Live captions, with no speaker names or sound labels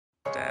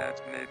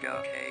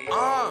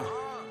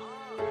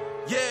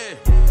Yeah.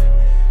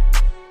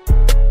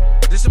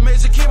 This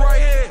amazing kid right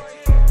here.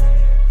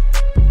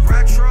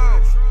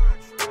 Retro.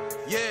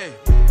 Yeah.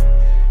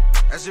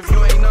 As if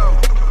you ain't know.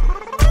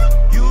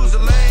 You's a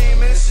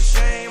lame, it's a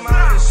shame. I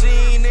done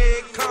seen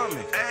it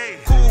coming.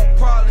 Cool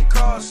probably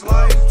cost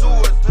like 200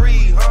 or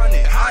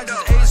 300. I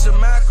just ate some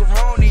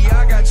macaroni.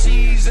 I got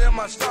cheese in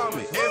my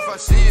stomach. If I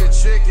see a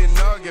chicken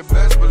nugget,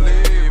 best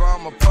believe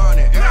I'm upon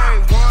it.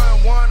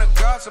 Everyone wanna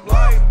gossip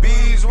like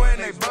bees when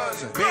they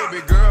buzzing.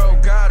 Baby girl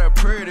got a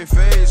pretty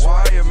face,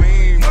 why you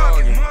mean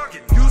mugging?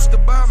 Used to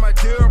buy my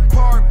Deer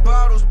Park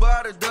bottles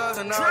by the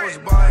dozen. I was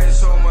buying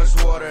so much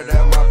water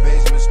that my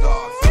basement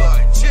started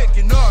flooding.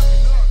 Chicken nugget.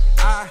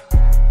 I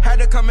had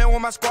to come in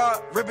with my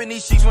squad, ripping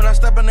these sheets when I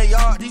step in the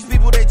yard. These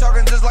people, they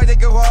talking just like they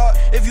go hard.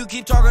 If you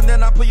keep talking,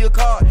 then I pull your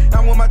card.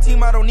 I'm with my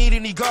team, I don't need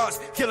any guards.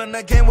 Killing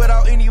the game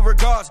without any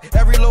regards.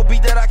 Every little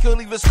beat that I kill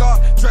leave a scar.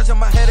 Dreads in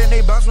my head and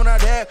they bounce when I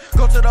dab.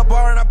 Go to the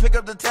bar and I pick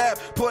up the tab.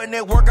 Putting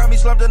that work on me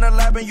slumped in the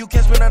lab. And you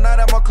can't spend the night,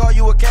 I'ma call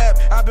you a cab.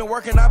 I've been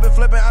working, I've been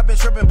flipping, I've been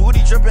tripping.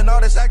 Booty dripping,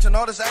 all this action,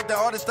 all this acting,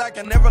 all this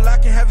stacking. Never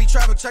lacking heavy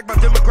traffic, check my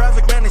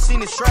demographic, man, they seen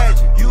this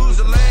tragic. You's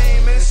a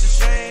lame, it's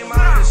a shame,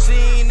 I done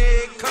seen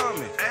it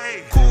coming.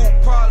 Cool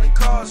probably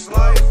cost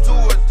like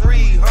 200 or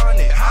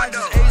 300. I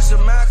just ate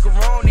some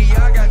macaroni,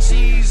 I got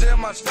cheese in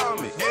my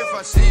stomach. If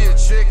I see a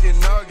chicken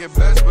nugget,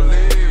 best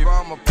believe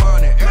I'm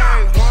upon it.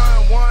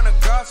 Everyone wanna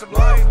gossip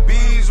like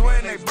bees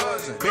when they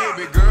buzzing.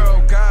 Baby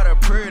girl got a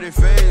pretty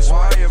face,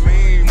 why you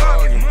mean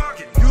mugging?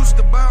 Used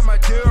to buy my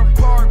Deer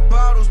Park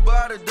bottles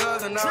by the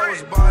dozen. I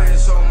was buying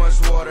so much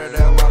water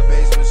that my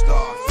basement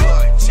started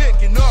flooding.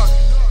 Chicken nugget.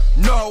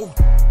 No,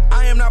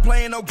 I am not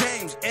playing no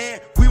games,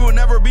 and we will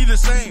never be the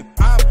same.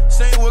 I'm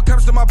saying what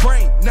comes to my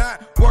brain,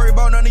 not worry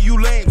about none of you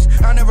lames.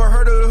 I never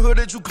heard of the hood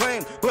that you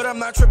claim, but I'm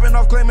not tripping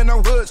off claiming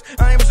no hoods.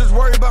 I am just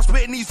worried about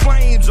spitting these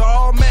flames,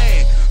 oh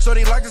man. So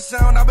they like the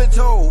sound, I've been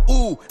told.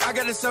 Ooh, I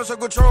got this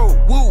self-control.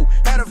 Woo,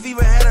 had a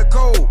fever, had a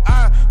cold.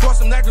 I bought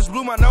some necklace,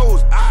 blew my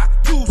nose.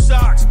 2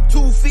 socks,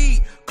 2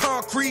 feet,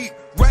 concrete,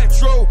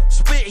 retro,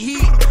 spit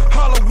heat,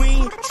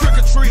 Halloween, trick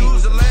or treat.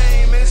 You's a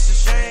lame, it's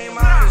a shame,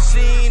 I done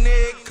seen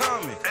it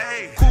coming.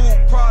 Cool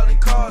probably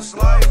cost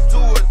like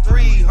 200 or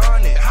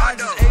 300. I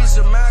just ate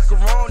some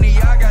macaroni,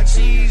 I got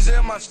cheese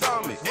in my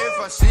stomach. If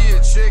I see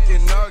a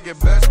chicken nugget,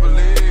 best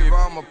believe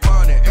I'm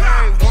upon it.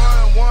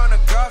 Everyone wanna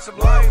gossip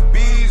like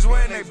bees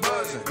when they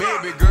buzzing.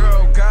 Baby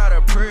girl got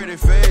a pretty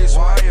face,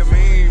 why you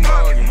mean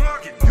mugging?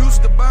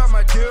 Used to buy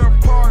my Deer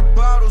Park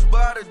bottles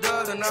by the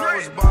dozen. I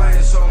was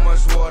buying so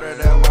much water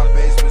that my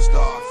basement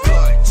started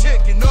flooding.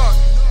 Chicken nugget.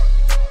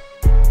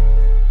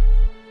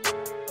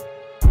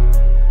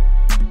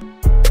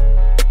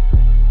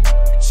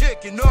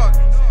 Chicken nugget.